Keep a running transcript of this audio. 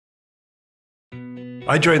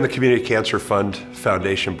I joined the Community Cancer Fund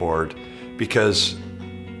Foundation Board because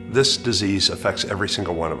this disease affects every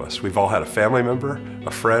single one of us. We've all had a family member,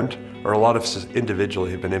 a friend, or a lot of us individually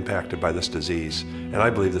have been impacted by this disease, and I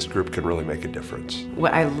believe this group can really make a difference.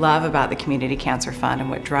 What I love about the Community Cancer Fund and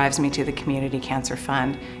what drives me to the Community Cancer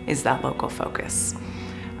Fund is that local focus,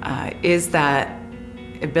 is that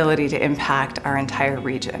ability to impact our entire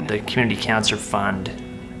region. The Community Cancer Fund,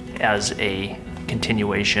 as a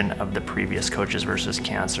continuation of the previous Coaches versus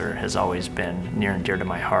Cancer, has always been near and dear to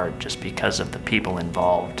my heart just because of the people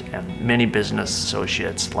involved, and many business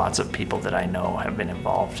associates, lots of people that I know have been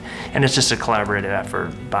involved, and it's just a collaborative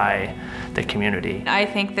effort by the community. I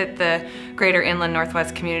think that the Greater Inland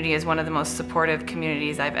Northwest community is one of the most supportive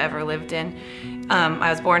communities I've ever lived in. I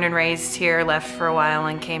was born and raised here, left for a while,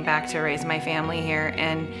 and came back to raise my family here,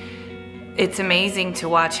 and it's amazing to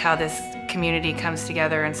watch how this community comes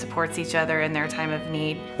together and supports each other in their time of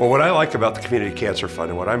need. Well, what I like about the Community Cancer Fund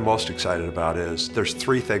and what I'm most excited about is there's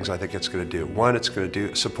three things I think it's going to do. One, it's going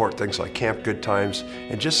to support things like Camp Good Times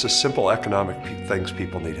and just the simple economic things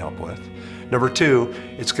people need help with. Number two,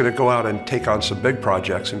 it's going to go out and take on some big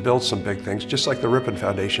projects and build some big things, just like the Ripon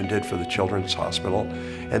Foundation did for the Children's Hospital.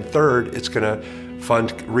 And third, it's going to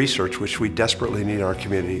fund research, which we desperately need in our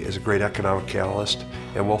community as a great economic catalyst,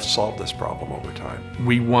 and we'll solve this problem over time.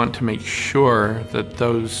 We want to make sure that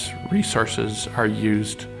those resources are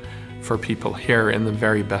used for people here in the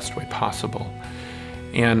very best way possible.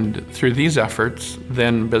 And through these efforts,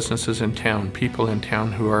 then businesses in town, people in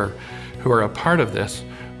town who are a part of this,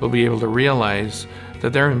 will be able to realize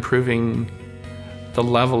that they're improving the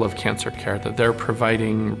level of cancer care, that they're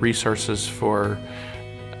providing resources for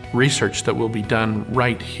research that will be done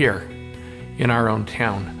right here in our own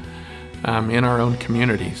town, in our own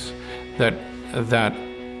communities, that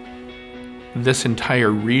this entire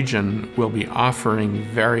region will be offering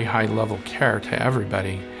very high level care to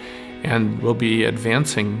everybody and will be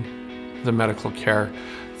advancing the medical care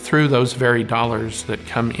through those very dollars that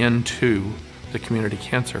come into the Community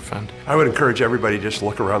Cancer Fund. I would encourage everybody to just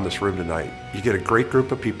look around this room tonight. You get a great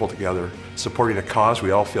group of people together supporting a cause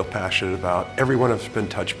we all feel passionate about. Everyone has been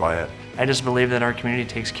touched by it. I just believe that our community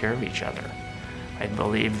takes care of each other. I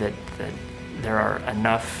believe that there are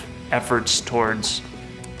enough efforts towards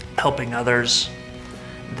helping others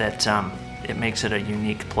that it makes it a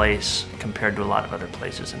unique place compared to a lot of other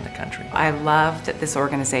places in the country. I love that this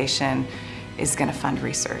organization is going to fund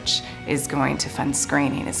research, is going to fund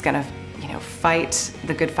screening, is going to fight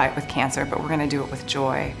the good fight with cancer, but we're going to do it with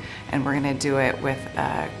joy, and we're going to do it with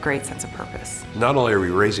a great sense of purpose. Not only are we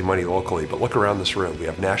raising money locally, but look around this room. We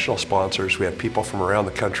have national sponsors, we have people from around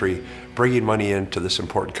the country bringing money into this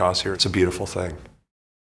important cause here. It's a beautiful thing.